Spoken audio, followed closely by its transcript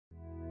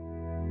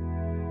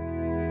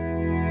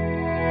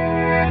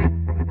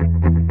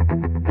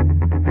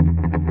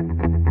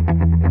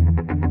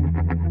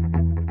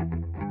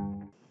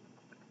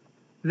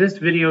This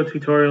video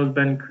tutorial has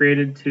been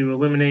created to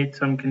eliminate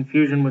some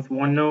confusion with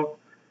OneNote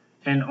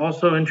and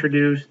also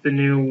introduce the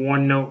new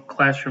OneNote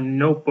Classroom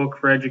Notebook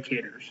for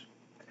educators.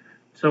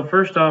 So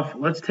first off,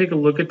 let's take a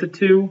look at the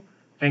two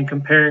and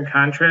compare and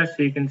contrast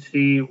so you can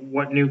see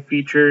what new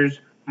features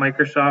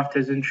Microsoft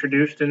has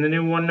introduced in the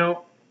new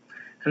OneNote.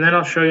 And then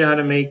I'll show you how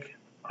to make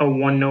a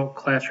OneNote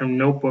Classroom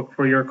Notebook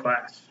for your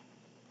class.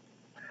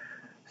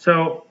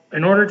 So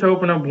in order to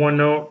open up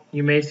OneNote,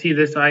 you may see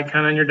this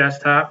icon on your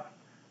desktop,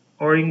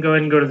 or you can go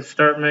ahead and go to the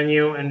Start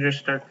menu and just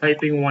start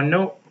typing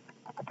OneNote.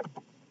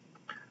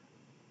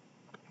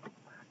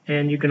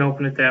 And you can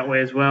open it that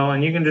way as well.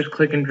 And you can just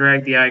click and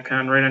drag the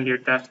icon right onto your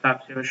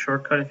desktop so you have a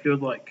shortcut if you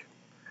would like.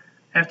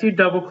 After you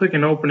double click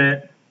and open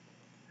it,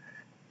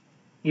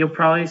 you'll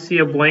probably see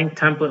a blank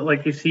template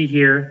like you see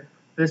here.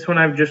 This one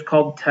I've just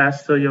called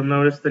Test, so you'll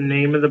notice the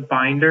name of the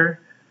binder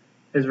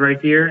is right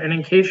here. And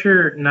in case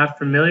you're not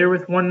familiar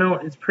with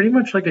OneNote, it's pretty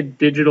much like a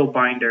digital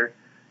binder.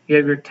 You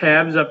have your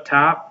tabs up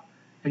top,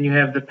 and you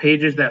have the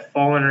pages that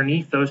fall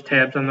underneath those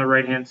tabs on the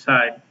right-hand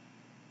side.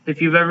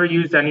 If you've ever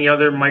used any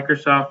other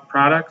Microsoft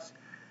products,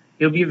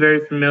 you'll be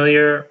very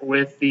familiar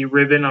with the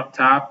ribbon up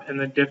top and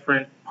the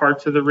different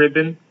parts of the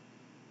ribbon.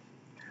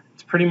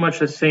 It's pretty much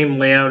the same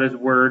layout as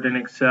Word and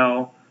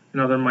Excel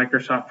and other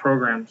Microsoft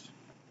programs.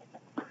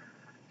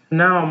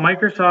 Now,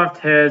 Microsoft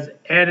has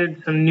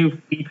added some new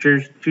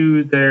features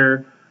to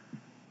their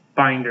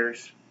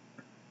binders.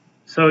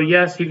 So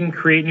yes, you can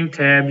create new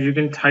tabs. You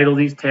can title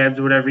these tabs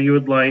whatever you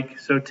would like.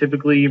 So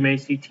typically you may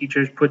see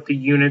teachers put the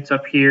units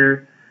up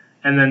here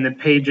and then the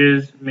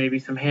pages, maybe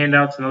some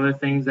handouts and other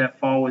things that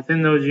fall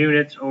within those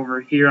units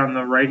over here on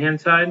the right-hand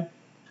side.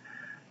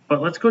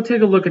 But let's go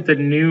take a look at the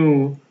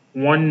new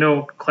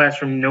OneNote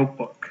Classroom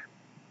Notebook.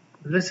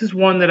 This is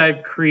one that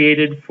I've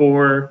created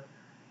for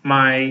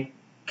my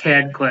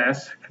CAD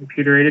class,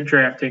 Computer-Aided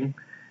Drafting.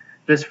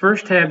 This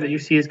first tab that you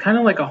see is kind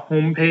of like a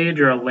home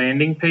page or a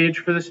landing page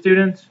for the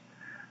students.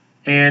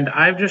 And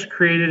I've just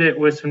created it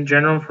with some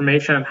general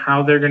information on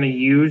how they're going to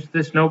use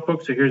this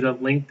notebook. So here's a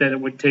link that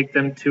would take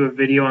them to a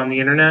video on the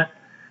internet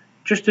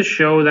just to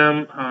show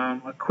them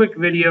a quick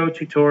video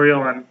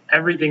tutorial on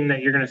everything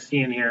that you're going to see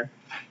in here.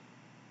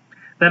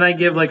 Then I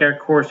give like our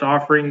course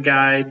offering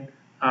guide.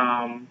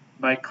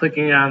 By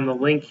clicking on the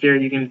link here,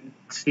 you can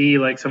see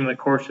like some of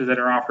the courses that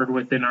are offered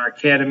within our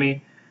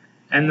academy.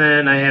 And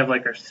then I have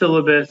like our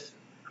syllabus,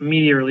 a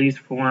media release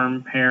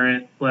form,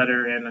 parent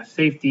letter, and a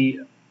safety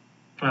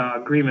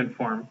agreement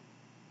form.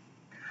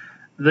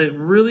 The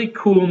really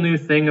cool new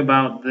thing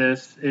about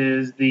this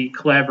is the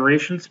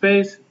collaboration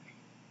space,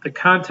 the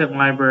content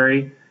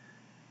library,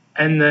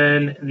 and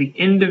then the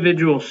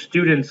individual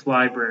students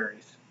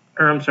libraries,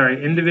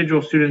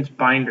 individual students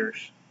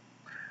binders.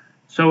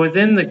 So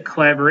within the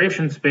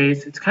collaboration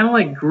space, it's kind of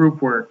like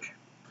group work.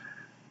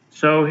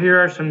 So here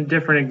are some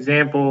different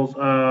examples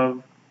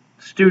of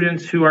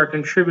students who are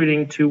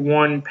contributing to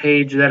one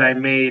page that I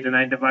made, and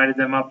I divided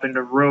them up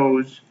into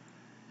rows,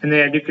 and they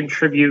had to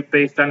contribute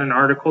based on an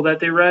article that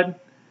they read.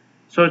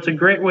 So it's a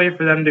great way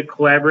for them to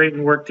collaborate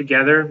and work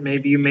together.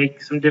 Maybe you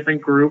make some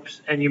different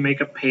groups and you make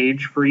a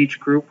page for each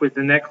group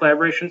within that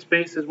collaboration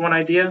space is one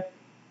idea.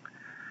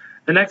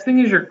 The next thing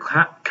is your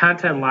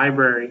content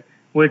library,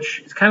 which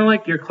is kind of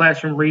like your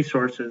classroom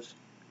resources.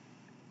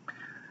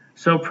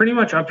 So pretty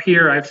much up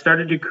here, I've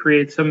started to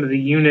create some of the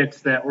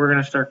units that we're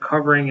going to start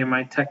covering in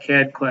my Tech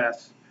CAD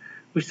class.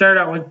 We started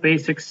out with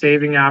basic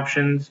saving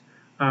options.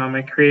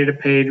 I created a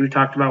page. We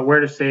talked about where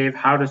to save,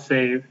 how to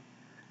save.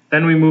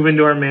 Then we move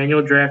into our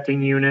manual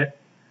drafting unit,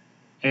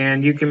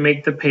 and you can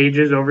make the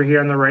pages over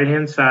here on the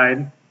right-hand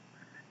side.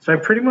 So I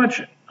pretty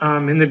much,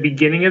 in the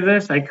beginning of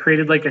this, I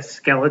created like a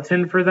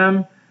skeleton for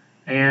them.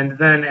 And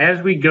then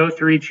as we go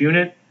through each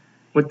unit,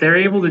 what they're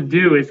able to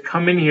do is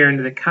come in here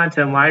into the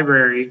content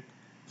library,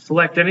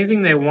 select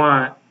anything they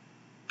want,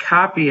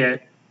 copy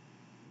it,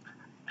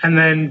 and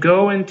then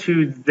go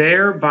into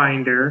their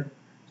binder.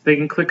 So they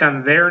can click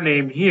on their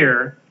name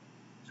here.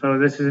 So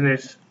this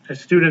is a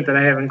student that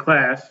I have in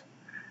class.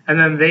 And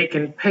then they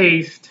can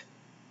paste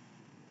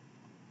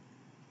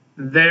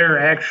the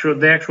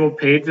actual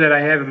page that I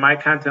have in my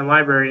content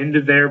library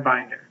into their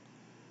binder.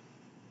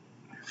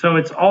 So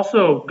it's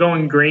also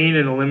going green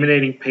and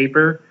eliminating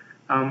paper.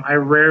 I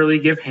rarely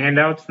give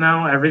handouts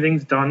now.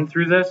 Everything's done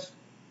through this.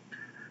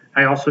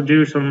 I also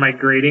do some of my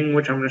grading,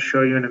 which I'm going to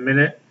show you in a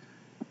minute.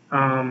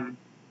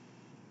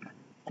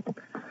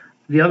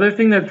 The other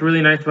thing that's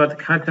really nice about the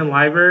content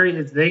library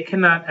is they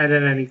cannot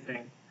edit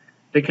anything.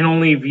 They can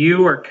only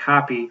view or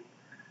copy.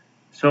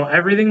 So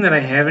everything that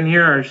I have in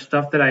here are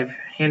stuff that I've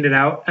handed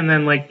out, and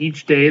then like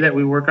each day that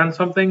we work on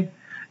something,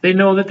 they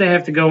know that they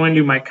have to go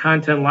into my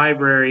content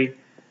library,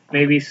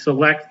 maybe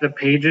select the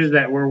pages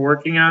that we're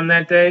working on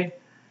that day,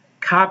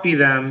 copy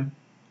them,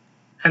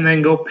 and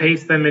then go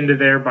paste them into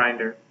their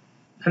binder.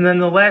 And then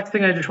the last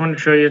thing I just want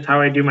to show you is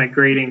how I do my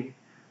grading.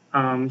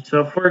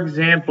 So for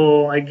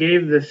example, I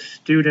gave the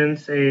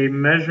students a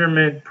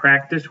measurement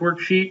practice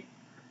worksheet.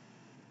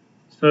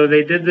 So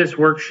they did this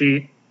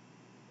worksheet,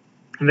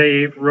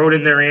 they wrote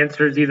in their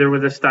answers either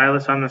with a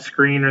stylus on the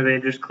screen or they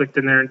just clicked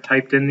in there and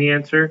typed in the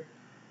answer.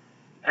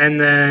 And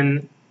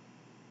then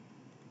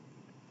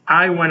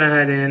I went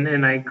ahead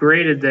and I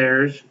graded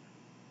theirs.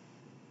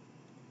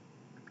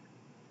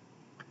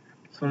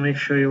 So let me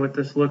show you what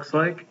this looks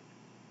like.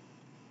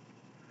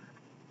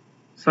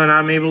 So now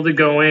I'm able to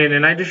go in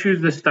and I just use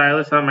the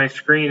stylus on my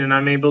screen and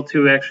I'm able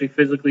to actually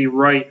physically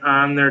write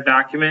on their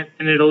document,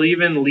 and it'll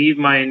even leave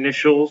my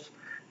initials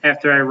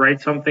after I write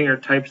something or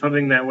type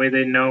something. That way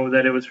they know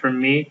that it was from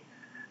me.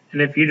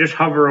 And if you just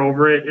hover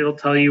over it, it'll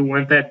tell you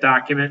when that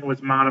document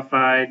was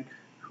modified,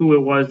 who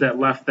it was that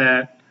left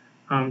that.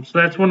 So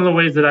that's one of the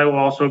ways that I will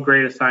also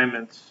grade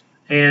assignments.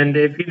 And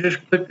if you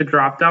just click the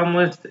drop-down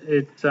list,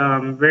 it's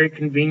very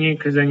convenient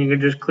because then you can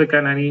just click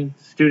on any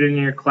student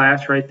in your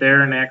class right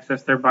there and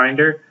access their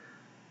binder.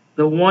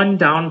 The one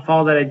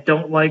downfall that I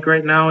don't like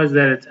right now is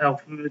that it's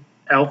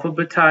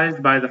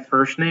alphabetized by the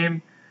first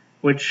name,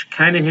 which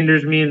kind of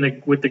hinders me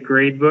with the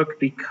grade book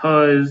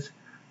because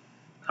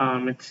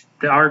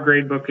our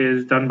grade book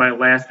is done by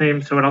last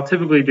name. So what I'll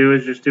typically do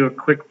is just do a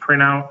quick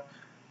printout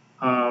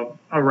of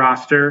a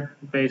roster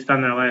based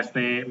on their last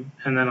name,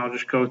 and then I'll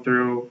just go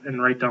through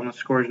and write down the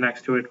scores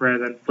next to it rather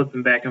than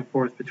flipping back and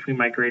forth between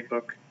my grade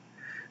book.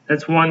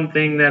 That's one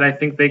thing that I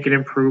think they could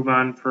improve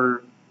on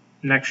for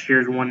next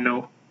year's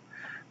OneNote.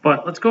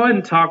 But let's go ahead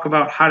and talk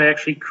about how to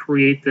actually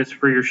create this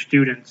for your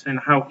students and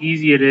how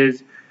easy it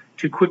is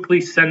to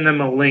quickly send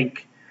them a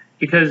link,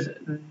 because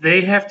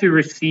they have to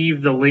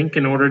receive the link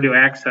in order to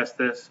access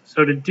this.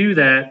 So to do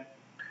that,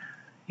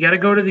 you got to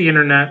go to the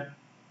internet.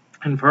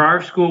 And for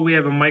our school, we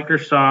have a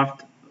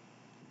Microsoft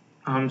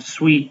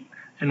suite,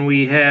 and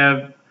we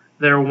have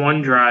their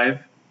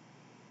OneDrive.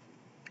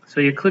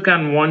 So you click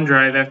on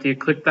OneDrive after you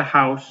click the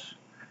house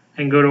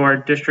and go to our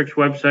district's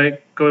website,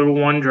 go to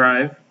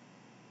OneDrive.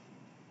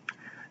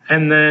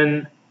 And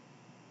then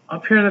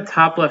up here in the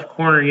top left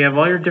corner, you have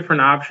all your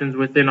different options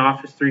within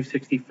Office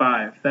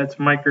 365. That's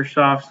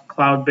Microsoft's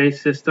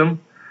cloud-based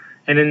system.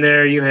 And in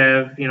there you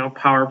have,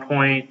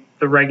 PowerPoint,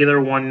 the regular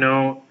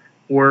OneNote,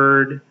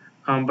 Word.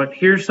 But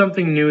here's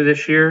something new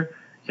this year.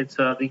 It's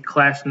the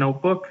class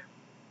notebook.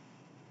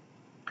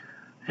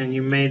 And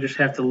you may just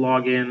have to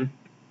log in.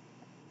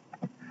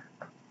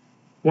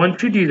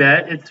 Once you do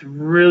that, it's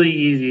really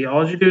easy.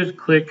 All you do is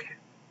click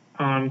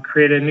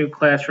create a new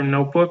classroom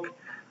notebook.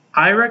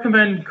 I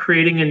recommend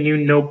creating a new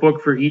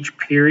notebook for each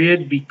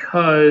period,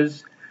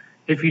 because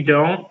if you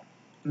don't,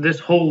 this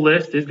whole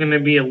list is going to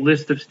be a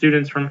list of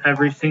students from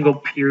every single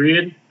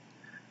period.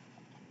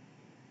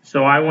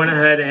 So I went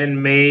ahead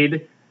and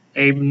made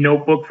a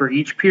notebook for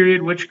each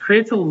period, which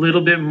creates a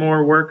little bit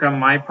more work on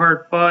my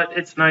part, but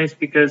it's nice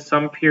because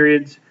some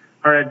periods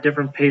are at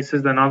different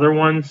paces than other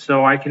ones,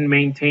 so I can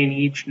maintain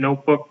each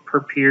notebook per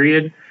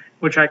period,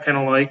 which I kind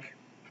of like.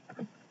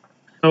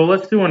 So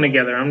let's do one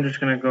together. I'm just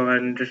going to go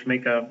ahead and just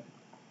make a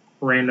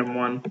random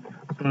one.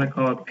 I'm going to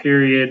call it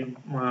period.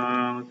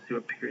 Let's see,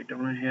 what period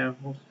don't I have?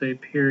 We'll say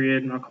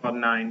period, and I'll call it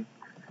 9.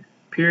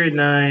 Period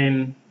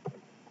 9,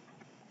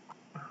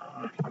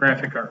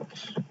 graphic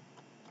arts.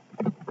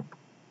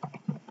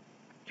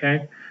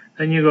 Okay,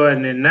 then you go ahead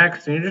and hit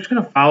next, and you're just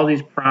going to follow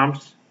these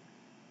prompts.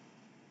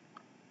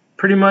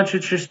 Pretty much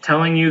it's just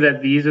telling you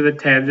that these are the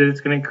tabs that it's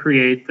going to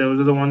create. Those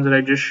are the ones that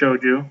I just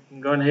showed you. You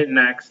can go ahead and hit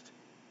next.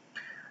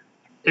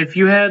 If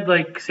you had,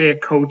 like, say, a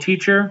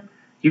co-teacher,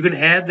 you can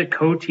add the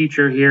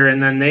co-teacher here,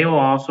 and then they will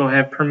also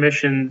have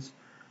permissions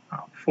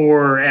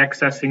for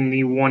accessing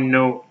the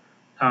OneNote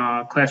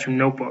Classroom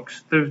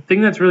Notebooks. The thing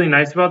that's really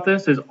nice about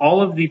this is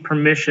all of the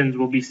permissions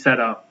will be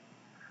set up.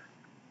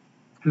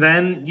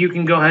 Then you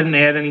can go ahead and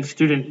add any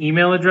student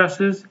email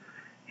addresses.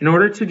 In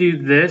order to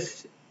do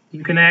this,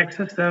 you can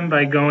access them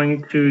by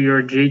going to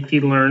your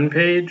JT Learn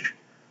page.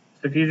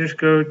 So if you just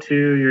go to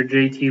your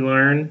JT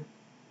Learn,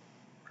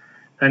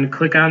 then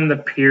click on the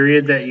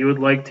period that you would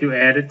like to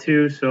add it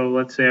to. So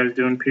let's say I was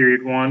doing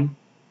period 1.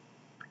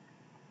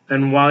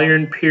 Then while you're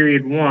in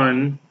period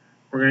 1,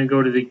 we're going to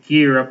go to the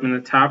gear up in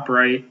the top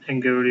right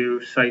and go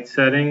to Site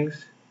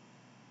Settings,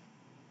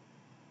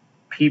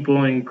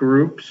 People and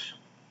Groups.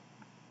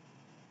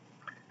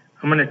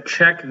 I'm going to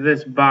check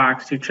this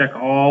box to check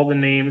all the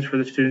names for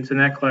the students in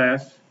that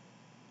class.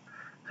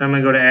 Then I'm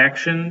going to go to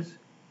Actions,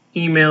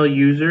 Email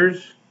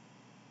Users.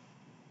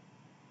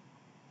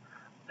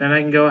 Then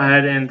I can go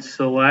ahead and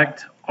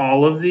select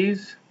all of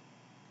these.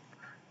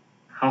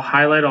 I'll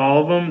highlight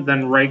all of them,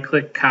 then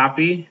right-click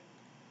Copy.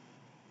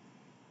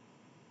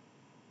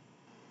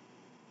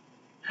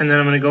 And then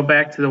I'm going to go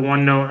back to the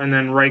OneNote and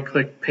then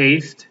right-click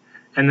Paste,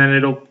 and then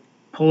it'll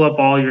pull up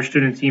all your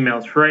students'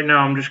 emails. For right now,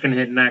 I'm just going to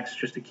hit Next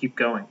just to keep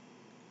going.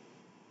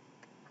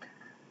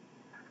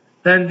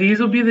 Then these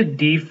will be the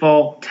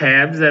default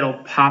tabs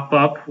that'll pop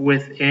up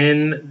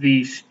within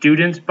the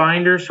students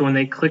binder. So when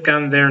they click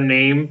on their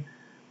name,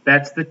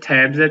 that's the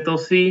tabs that they'll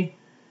see.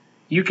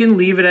 You can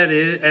leave it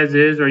as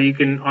is, or you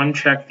can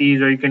uncheck these,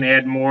 or you can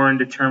add more and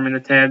determine the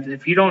tabs.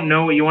 If you don't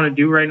know what you want to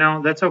do right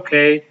now, that's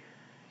okay.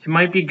 It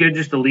might be good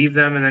just to leave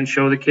them and then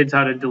show the kids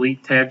how to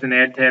delete tabs and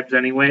add tabs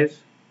anyways.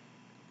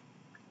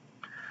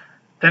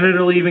 Then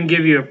it'll even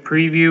give you a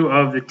preview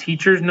of the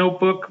teacher's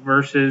notebook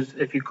versus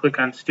if you click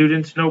on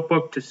student's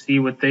notebook to see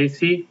what they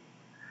see.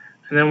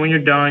 And then when you're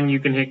done, you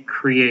can hit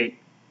create.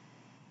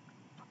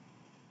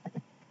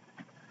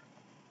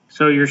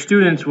 So your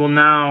students will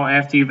now,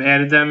 after you've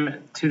added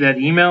them to that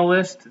email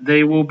list,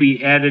 they will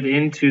be added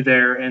into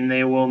there and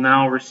they will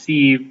now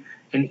receive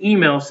an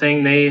email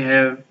saying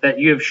that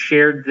you have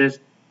shared this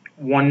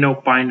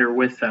OneNote binder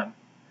with them.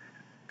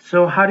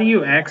 So how do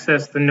you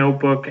access the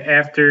notebook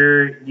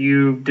after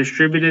you've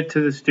distributed it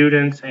to the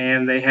students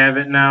and they have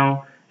it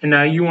now, and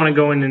now you want to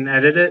go in and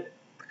edit it?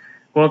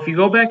 Well, if you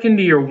go back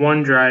into your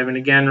OneDrive, and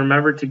again,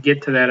 remember to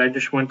get to that, I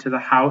just went to the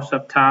house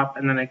up top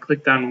and then I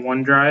clicked on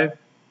OneDrive.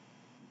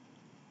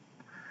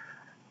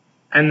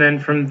 And then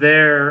from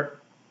there,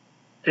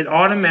 it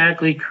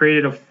automatically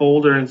created a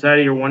folder inside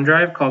of your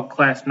OneDrive called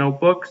Class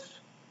Notebooks.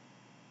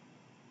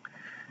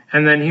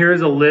 And then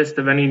here's a list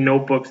of any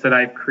notebooks that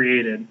I've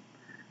created.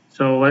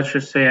 So let's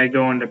just say I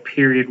go into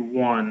period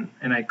 1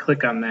 and I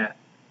click on that.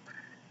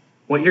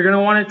 What you're going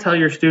to want to tell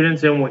your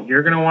students and what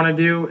you're going to want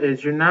to do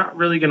is you're not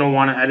really going to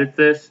want to edit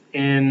this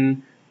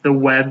in the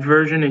web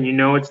version, and you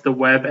know it's the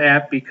web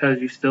app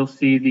because you still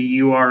see the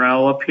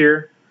URL up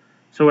here.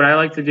 So what I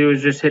like to do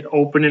is just hit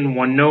open in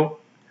OneNote,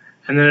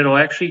 and then it'll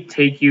actually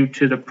take you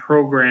to the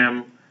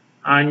program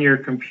on your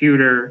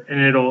computer,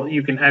 and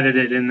you can edit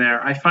it in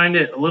there. I find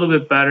it a little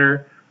bit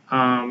better.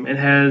 It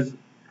has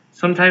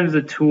sometimes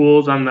the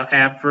tools on the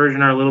app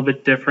version are a little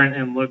bit different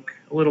and look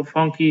a little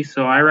funky,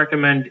 so I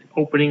recommend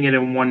opening it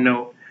in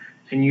OneNote,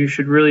 and you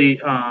should really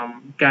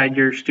guide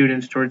your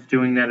students towards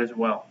doing that as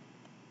well.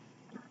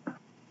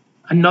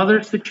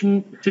 Another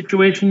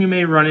situation you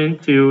may run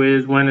into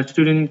is when a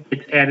student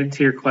gets added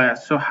to your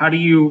class. So how do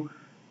you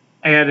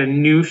add a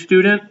new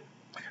student?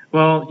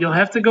 Well, you'll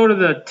have to go to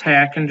the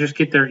TAC and just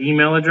get their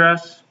email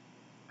address.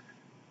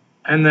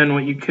 And then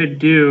what you could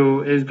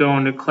do is go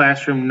into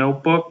Classroom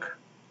Notebook,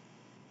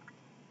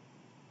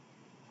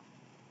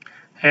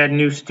 add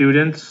new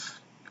students,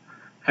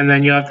 and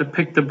then you'll have to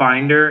pick the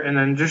binder and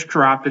then just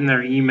drop in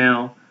their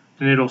email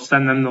and it'll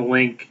send them the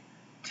link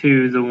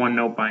to the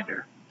OneNote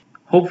binder.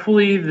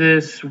 Hopefully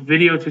this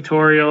video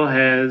tutorial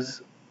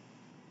has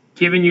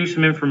given you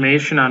some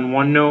information on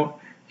OneNote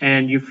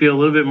and you feel a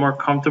little bit more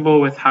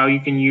comfortable with how you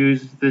can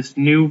use this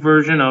new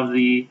version of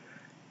the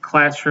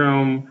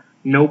Classroom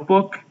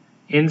Notebook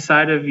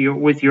inside of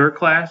with your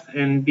class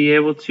and be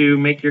able to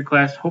make your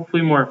class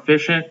hopefully more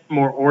efficient,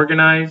 more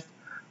organized.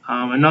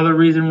 Another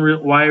reason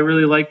why I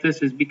really like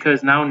this is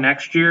because now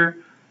next year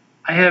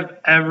I have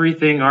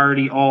everything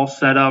already all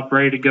set up,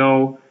 ready to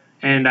go,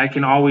 and I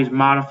can always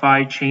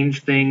modify,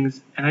 change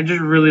things, and I just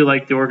really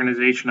like the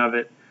organization of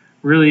it.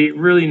 Really,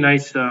 really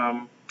nice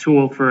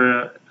tool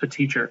for a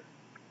teacher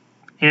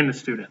and a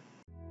student.